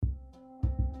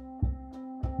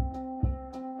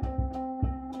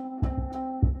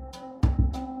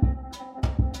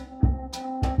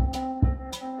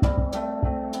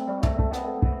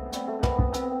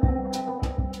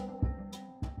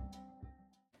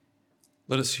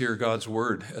Let us hear God's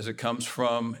word as it comes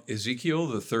from Ezekiel,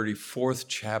 the 34th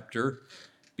chapter,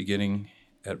 beginning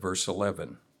at verse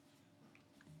 11.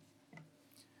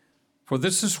 For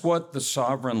this is what the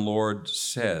sovereign Lord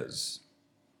says,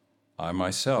 I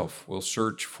myself will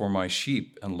search for my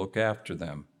sheep and look after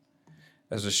them.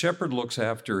 As a shepherd looks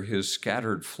after his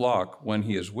scattered flock when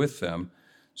he is with them,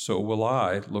 so will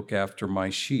I look after my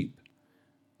sheep.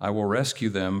 I will rescue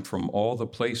them from all the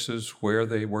places where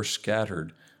they were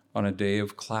scattered on a day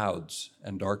of clouds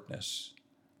and darkness.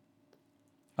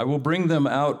 I will bring them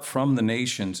out from the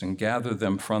nations and gather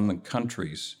them from the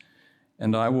countries,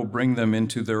 and I will bring them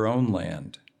into their own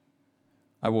land.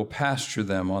 I will pasture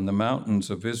them on the mountains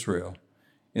of Israel,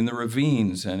 in the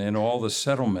ravines and in all the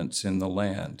settlements in the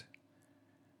land.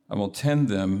 I will tend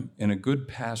them in a good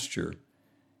pasture,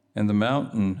 and the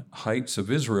mountain heights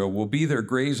of Israel will be their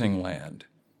grazing land.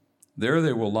 There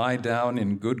they will lie down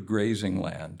in good grazing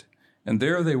land, and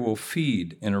there they will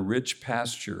feed in a rich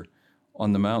pasture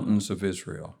on the mountains of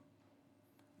Israel.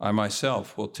 I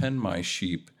myself will tend my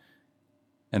sheep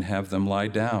and have them lie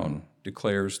down,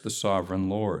 declares the sovereign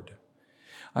Lord.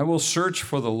 I will search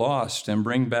for the lost and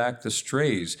bring back the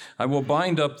strays. I will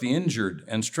bind up the injured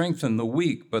and strengthen the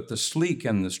weak, but the sleek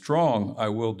and the strong I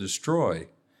will destroy.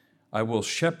 I will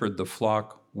shepherd the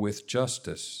flock with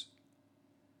justice.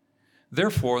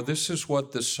 Therefore, this is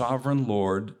what the sovereign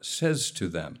Lord says to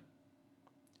them.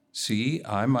 See,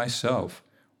 I myself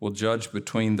will judge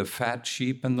between the fat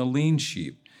sheep and the lean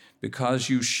sheep, because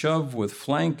you shove with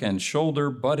flank and shoulder,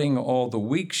 butting all the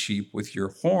weak sheep with your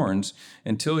horns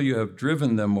until you have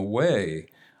driven them away.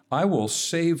 I will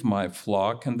save my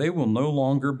flock, and they will no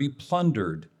longer be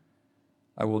plundered.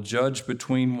 I will judge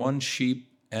between one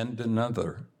sheep and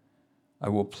another. I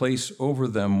will place over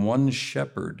them one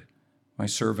shepherd, my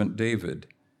servant David,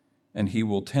 and he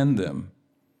will tend them.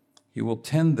 He will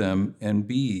tend them and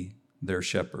be their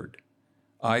shepherd.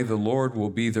 I, the Lord, will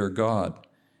be their God,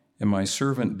 and my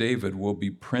servant David will be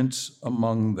prince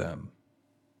among them.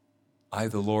 I,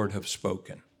 the Lord, have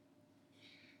spoken.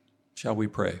 Shall we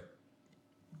pray?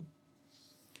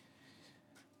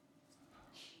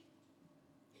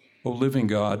 O living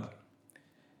God,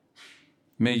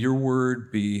 may your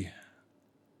word be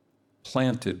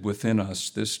planted within us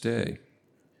this day.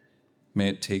 May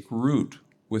it take root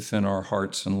within our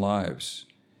hearts and lives.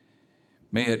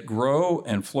 May it grow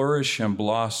and flourish and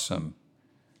blossom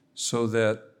so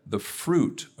that the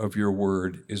fruit of your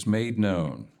word is made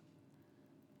known.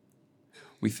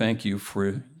 We thank you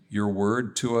for your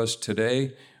word to us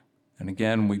today, and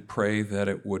again we pray that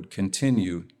it would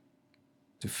continue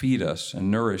to feed us and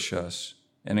nourish us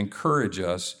and encourage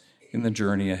us in the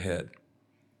journey ahead.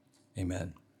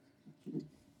 Amen.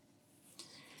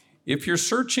 If you're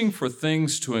searching for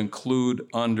things to include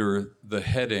under the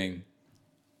heading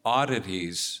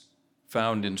oddities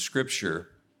found in Scripture,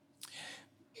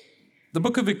 the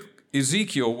book of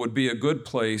Ezekiel would be a good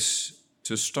place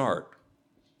to start.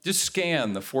 Just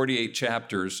scan the 48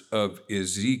 chapters of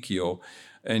Ezekiel,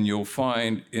 and you'll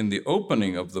find in the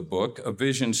opening of the book a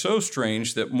vision so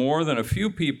strange that more than a few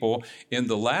people in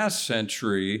the last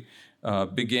century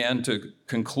began to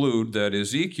conclude that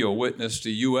Ezekiel witnessed a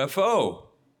UFO,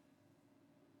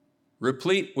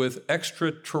 replete with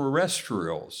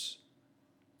extraterrestrials.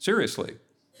 Seriously.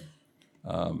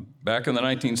 Back in the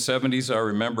 1970s, I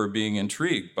remember being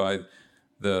intrigued by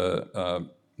the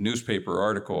newspaper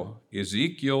article,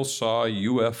 Ezekiel saw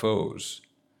UFOs.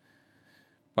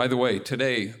 By the way,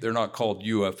 today, they're not called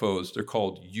UFOs, they're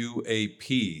called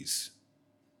UAPs.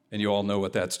 And you all know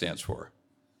what that stands for.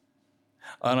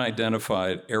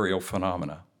 Unidentified aerial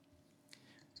phenomena.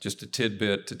 Just a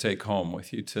tidbit to take home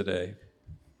with you today.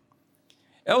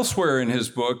 Elsewhere in his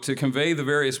book, to convey the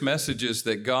various messages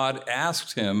that God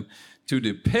asked him to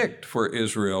depict for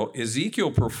Israel, Ezekiel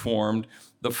performed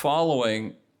the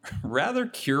following rather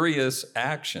curious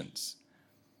actions.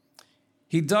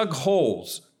 He dug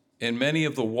holes in many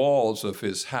of the walls of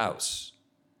his house.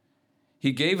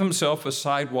 He gave himself a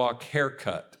sidewalk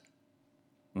haircut.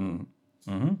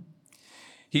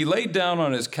 He laid down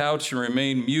on his couch and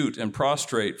remained mute and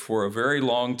prostrate for a very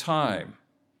long time.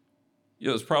 It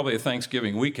was probably a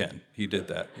Thanksgiving weekend he did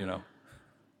that,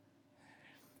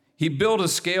 He built a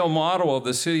scale model of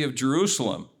the city of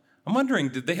Jerusalem. I'm wondering,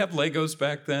 did they have Legos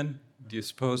back then? Do you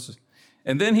suppose?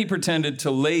 And then he pretended to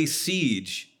lay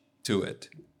siege to it.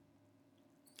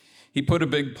 He put a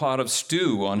big pot of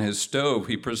stew on his stove.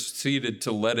 He proceeded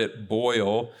to let it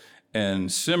boil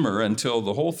and simmer until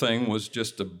the whole thing was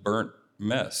just a burnt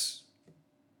mess.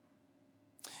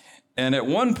 And at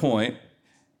one point,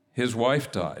 his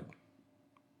wife died,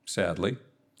 sadly.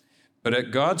 But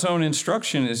at God's own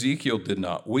instruction, Ezekiel did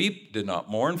not weep, did not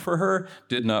mourn for her,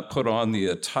 did not put on the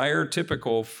attire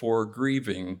typical for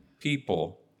grieving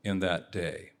people in that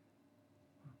day.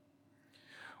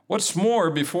 What's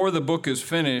more, before the book is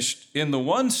finished, in the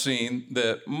one scene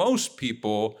that most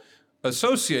people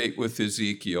associate with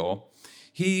Ezekiel,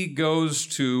 he goes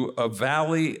to a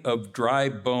valley of dry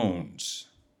bones.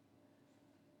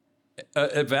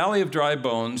 A valley of dry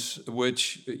bones,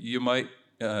 which you might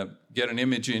get an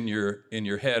image in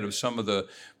your head of some of the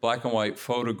black and white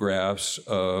photographs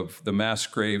of the mass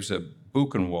graves at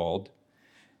Buchenwald.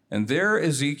 And there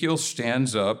Ezekiel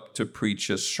stands up to preach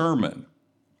a sermon.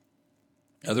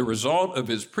 Now, the result of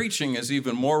his preaching is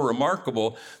even more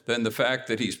remarkable than the fact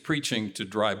that he's preaching to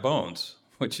dry bones,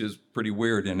 which is pretty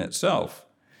weird in itself.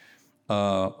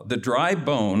 The dry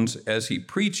bones, as he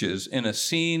preaches in a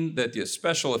scene that the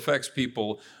special effects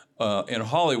people in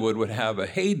Hollywood would have a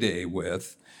heyday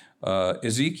with,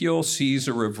 Ezekiel sees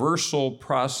a reversal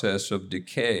process of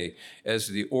decay as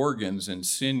the organs and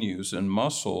sinews and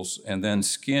muscles and then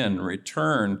skin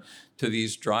return to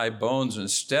these dry bones, and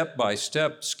step by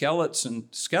step,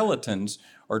 skeletons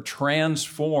are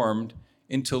transformed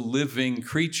into living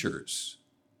creatures.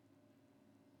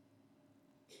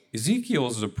 Ezekiel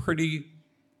is a pretty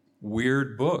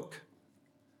weird book,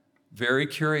 very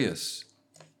curious.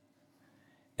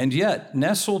 And yet,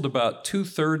 nestled about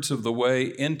 2/3 of the way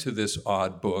into this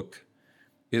odd book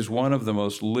is one of the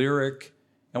most lyric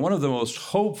and one of the most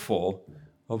hopeful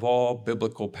of all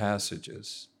biblical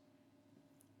passages,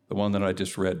 the one that I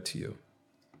just read to you.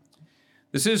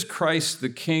 This is Christ the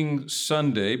King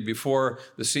Sunday before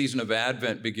the season of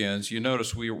Advent begins. You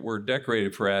notice we're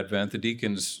decorated for Advent. The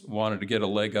deacons wanted to get a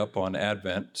leg up on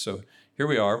Advent, so here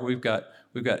we are. We've got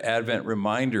Advent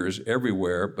reminders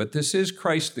everywhere, but this is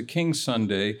Christ the King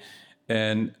Sunday,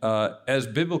 and as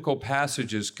biblical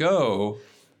passages go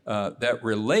that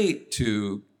relate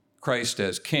to Christ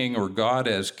as King or God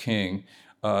as King,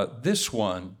 this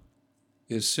one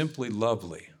is simply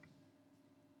lovely.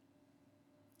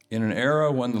 In an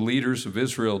era when the leaders of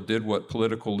Israel did what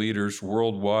political leaders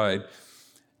worldwide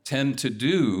tend to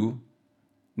do,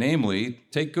 namely,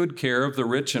 take good care of the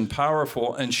rich and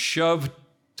powerful and shove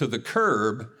to the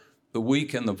curb the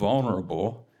weak and the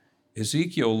vulnerable,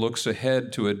 Ezekiel looks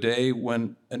ahead to a day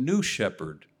when a new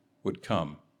shepherd would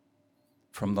come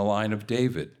from the line of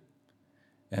David,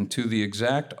 and to the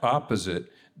exact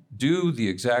opposite, do the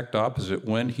exact opposite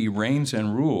when he reigns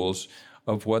and rules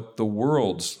of what the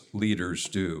world's leaders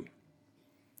do.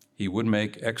 He would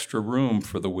make extra room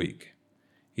for the weak.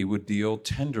 He would deal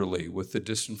tenderly with the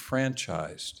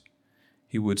disenfranchised.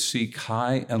 He would seek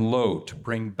high and low to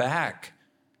bring back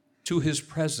to his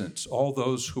presence all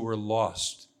those who were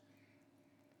lost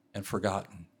and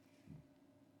forgotten.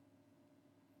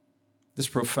 This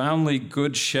profoundly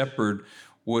good shepherd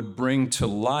would bring to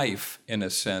life, in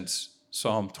a sense,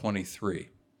 Psalm 23.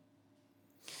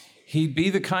 He'd be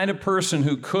the kind of person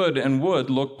who could and would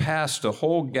look past a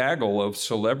whole gaggle of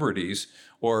celebrities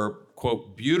or,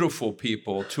 quote, beautiful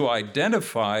people to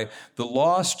identify the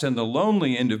lost and the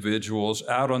lonely individuals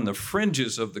out on the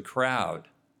fringes of the crowd.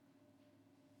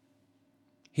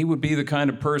 He would be the kind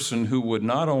of person who would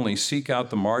not only seek out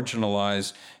the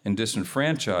marginalized and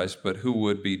disenfranchised, but who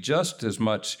would be just as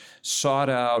much sought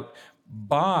out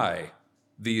by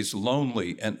these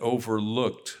lonely and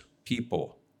overlooked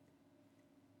people.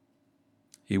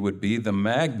 He would be the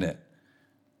magnet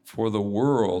for the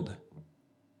world,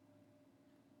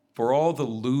 for all the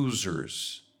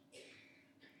losers,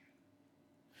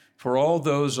 for all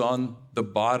those on the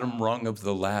bottom rung of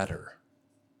the ladder.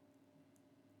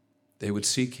 They would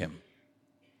seek him.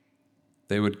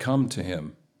 They would come to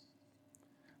him.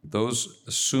 Those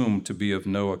assumed to be of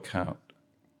no account.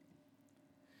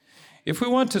 If we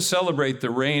want to celebrate the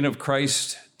reign of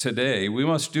Christ today, we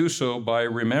must do so by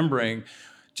remembering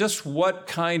just what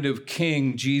kind of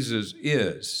king Jesus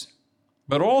is,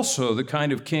 but also the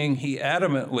kind of king he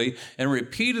adamantly and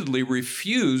repeatedly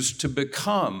refused to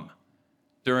become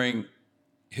during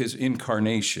his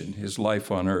incarnation, his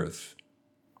life on earth.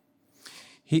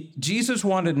 Jesus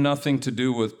wanted nothing to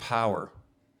do with power,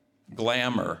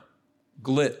 glamour,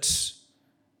 glitz,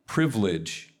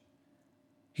 privilege.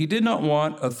 He did not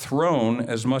want a throne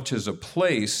as much as a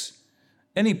place,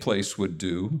 any place would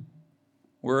do,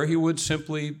 where he would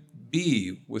simply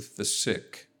be with the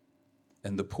sick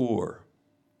and the poor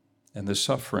and the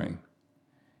suffering.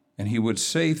 And he would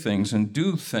say things and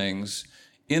do things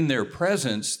in their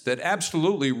presence that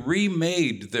absolutely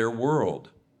remade their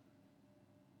world,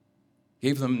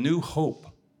 gave them new hope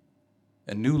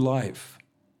and new life.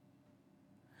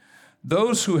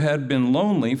 Those who had been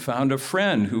lonely found a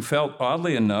friend who felt,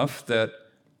 oddly enough, that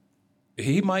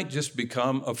he might just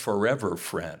become a forever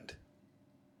friend,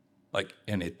 like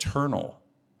an eternal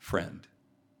friend.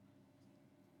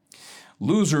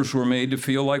 Losers were made to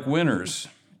feel like winners.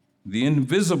 The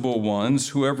invisible ones,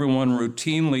 who everyone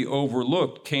routinely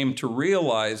overlooked, came to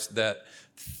realize that,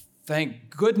 thank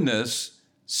goodness,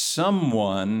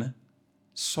 someone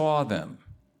saw them.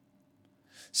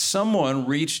 Someone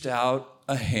reached out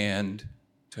a hand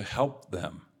to help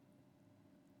them.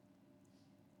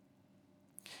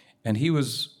 And he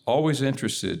was always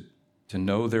interested to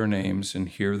know their names and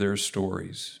hear their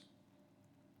stories.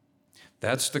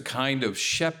 That's the kind of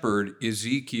shepherd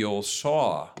Ezekiel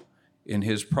saw in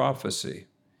his prophecy.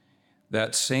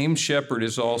 That same shepherd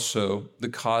is also the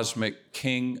cosmic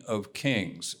King of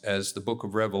Kings, as the book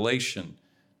of Revelation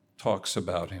talks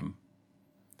about him.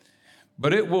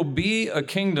 But it will be a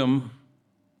kingdom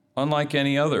unlike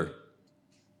any other.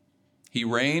 He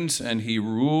reigns and he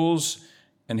rules,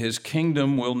 and his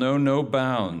kingdom will know no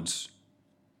bounds.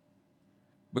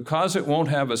 Because it won't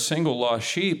have a single lost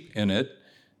sheep in it,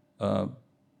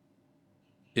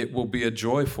 it will be a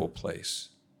joyful place.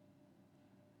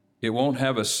 It won't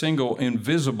have a single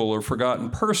invisible or forgotten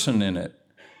person in it,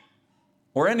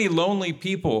 or any lonely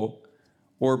people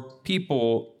or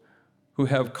people who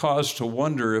have cause to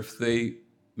wonder if they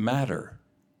matter.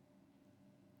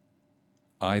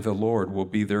 I, the Lord, will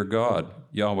be their God,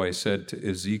 Yahweh said to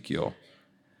Ezekiel.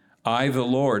 I, the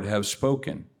Lord, have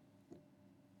spoken.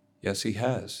 Yes, he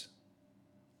has.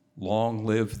 Long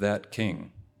live that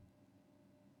king.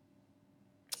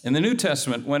 In the New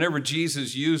Testament, whenever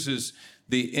Jesus uses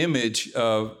the image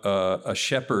of a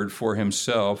shepherd for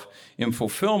himself in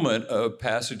fulfillment of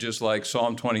passages like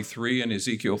Psalm 23 and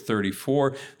Ezekiel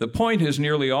 34, the point is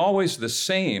nearly always the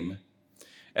same.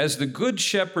 As the good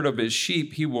shepherd of his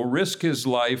sheep, he will risk his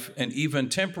life and even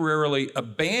temporarily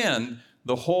abandon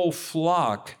the whole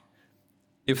flock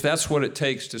if that's what it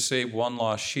takes to save one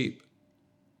lost sheep.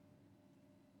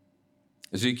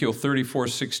 Ezekiel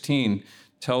 34:16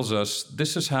 tells us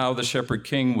this is how the shepherd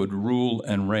king would rule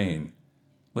and reign.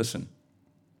 Listen.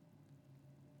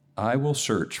 I will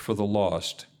search for the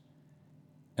lost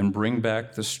and bring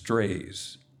back the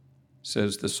strays,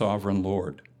 says the sovereign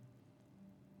Lord.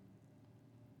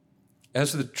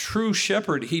 As the true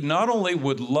shepherd, he not only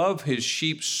would love his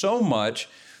sheep so much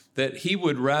that he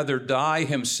would rather die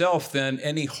himself than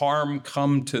any harm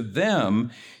come to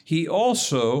them, he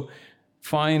also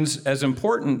finds as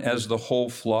important as the whole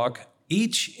flock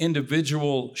each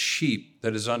individual sheep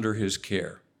that is under his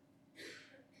care.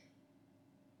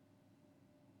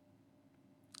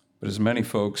 But as many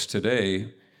folks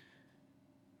today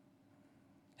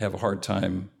have a hard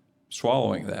time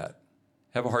swallowing that,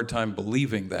 have a hard time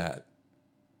believing that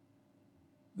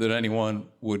anyone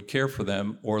would care for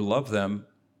them or love them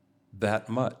that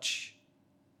much.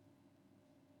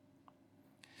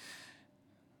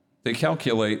 They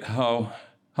calculate how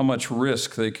much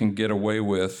risk they can get away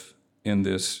with in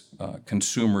this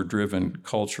consumer-driven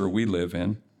culture we live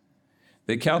in.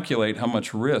 They calculate how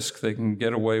much risk they can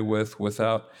get away with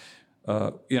without,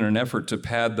 in an effort to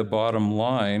pad the bottom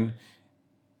line,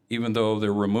 even though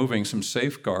they're removing some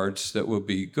safeguards that will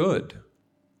be good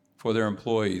for their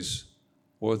employees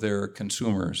or their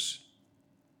consumers.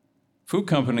 Food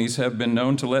companies have been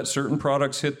known to let certain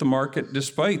products hit the market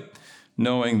despite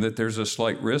knowing that there's a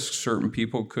slight risk certain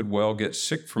people could well get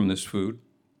sick from this food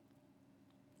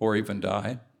or even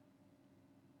die.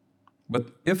 But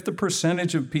if the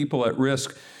percentage of people at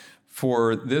risk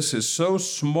for this is so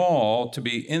small to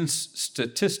be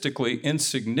statistically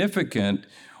insignificant,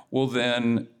 well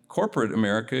then corporate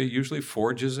America usually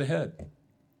forges ahead.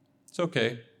 It's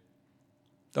okay.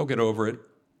 They'll get over it.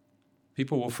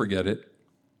 People will forget it.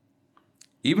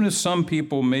 Even if some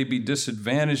people may be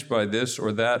disadvantaged by this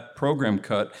or that program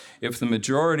cut, if the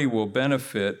majority will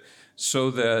benefit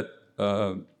so that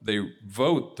they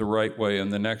vote the right way in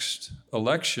the next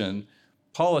election,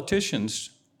 politicians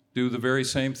do the very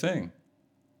same thing.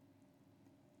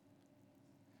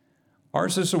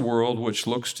 Ours is a world which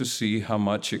looks to see how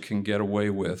much it can get away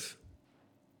with.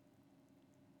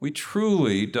 We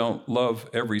truly don't love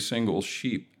every single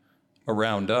sheep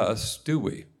around us, do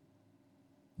we?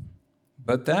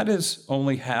 But that is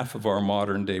only half of our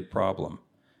modern day problem.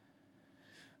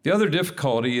 The other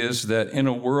difficulty is that in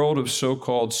a world of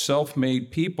so-called self-made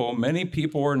people, many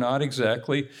people are not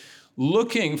exactly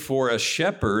looking for a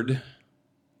shepherd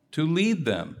to lead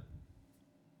them.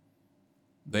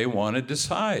 They want to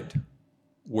decide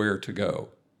where to go,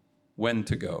 when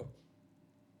to go.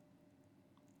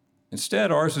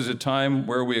 Instead, ours is a time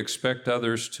where we expect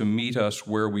others to meet us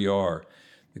where we are.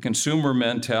 The consumer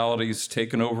mentality's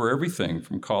taken over everything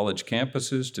from college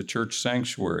campuses to church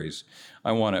sanctuaries.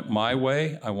 I want it my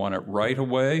way, I want it right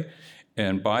away,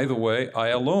 and by the way, I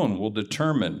alone will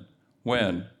determine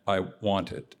when I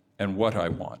want it and what I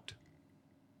want.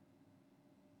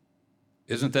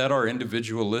 Isn't that our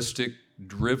individualistic,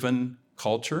 driven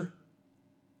culture?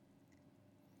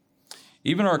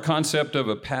 Even our concept of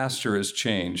a pastor has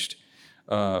changed.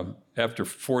 After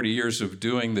 40 years of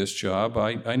doing this job,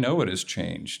 I know it has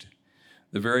changed.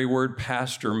 The very word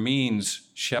pastor means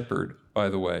shepherd, by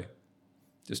the way,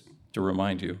 just to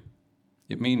remind you.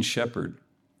 It means shepherd.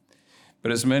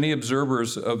 But as many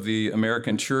observers of the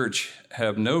American church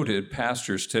have noted,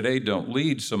 pastors today don't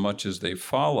lead so much as they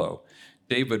follow.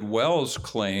 David Wells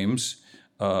claims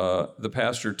the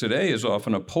pastor today is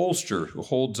often a pollster who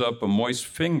holds up a moist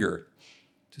finger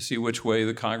to see which way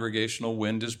the congregational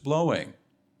wind is blowing.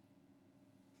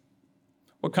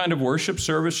 What kind of worship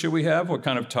service should we have? What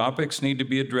kind of topics need to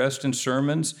be addressed in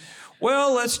sermons?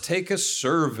 Well, let's take a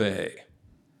survey.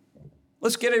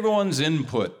 Let's get everyone's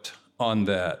input on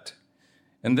that.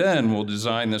 And then we'll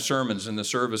design the sermons and the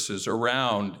services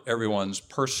around everyone's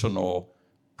personal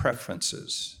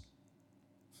preferences.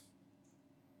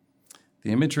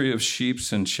 The imagery of sheep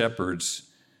and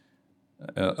shepherds,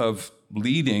 of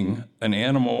leading an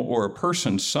animal or a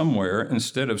person somewhere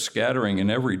instead of scattering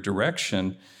in every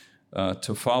direction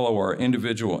to follow our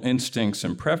individual instincts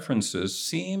and preferences,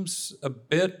 seems a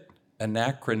bit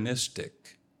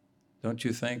anachronistic, don't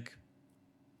you think?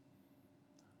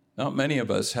 Not many of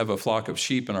us have a flock of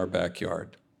sheep in our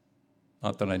backyard.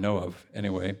 Not that I know of,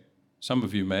 anyway. Some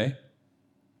of you may.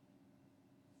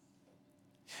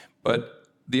 But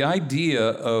the idea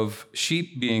of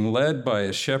sheep being led by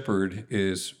a shepherd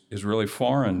is really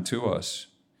foreign to us.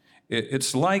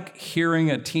 It's like hearing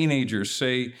a teenager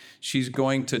say she's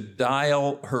going to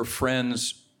dial her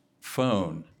friend's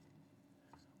phone.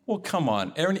 Well, come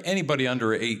on. Anybody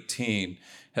under 18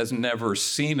 has never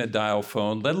seen a dial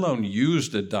phone, let alone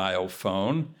used a dial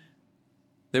phone.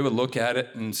 They would look at it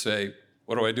and say,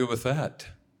 what do I do with that?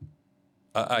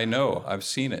 I know, I've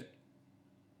seen it.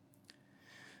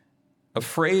 A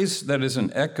phrase that is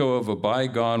an echo of a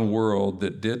bygone world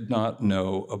that did not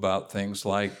know about things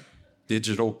like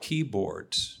digital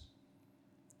keyboards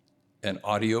and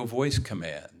audio voice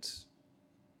commands.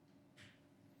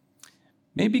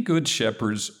 Maybe good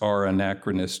shepherds are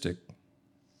anachronistic,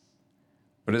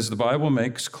 but as the Bible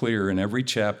makes clear in every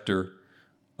chapter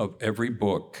of every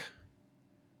book,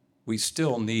 we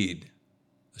still need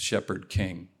a shepherd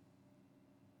king.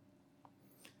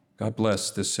 God bless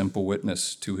this simple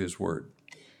witness to his word.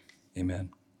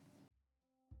 Amen.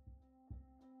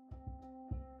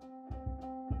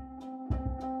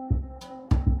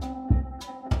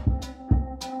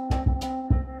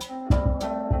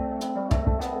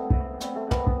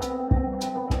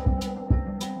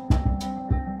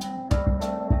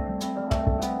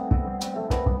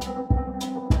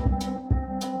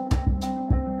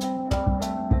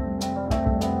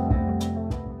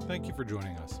 Thank you for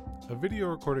joining us. A video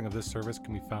recording of this service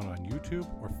can be found on YouTube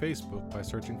or Facebook by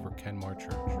searching for Kenmar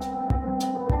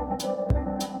Church.